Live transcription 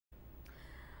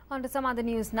On to some other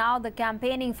news now. The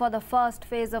campaigning for the first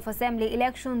phase of assembly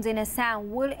elections in Assam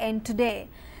will end today.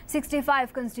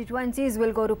 65 constituencies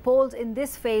will go to polls in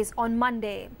this phase on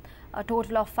Monday. A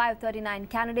total of 539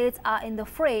 candidates are in the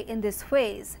fray in this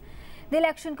phase. The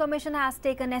Election Commission has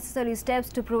taken necessary steps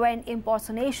to prevent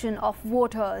impersonation of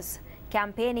voters.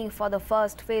 Campaigning for the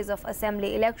first phase of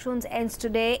assembly elections ends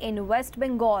today in West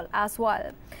Bengal as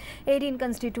well. 18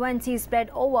 constituencies spread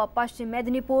over Paschim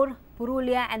Medinipur,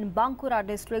 Purulia and Bankura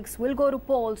districts will go to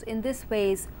polls in this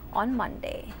phase on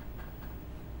Monday.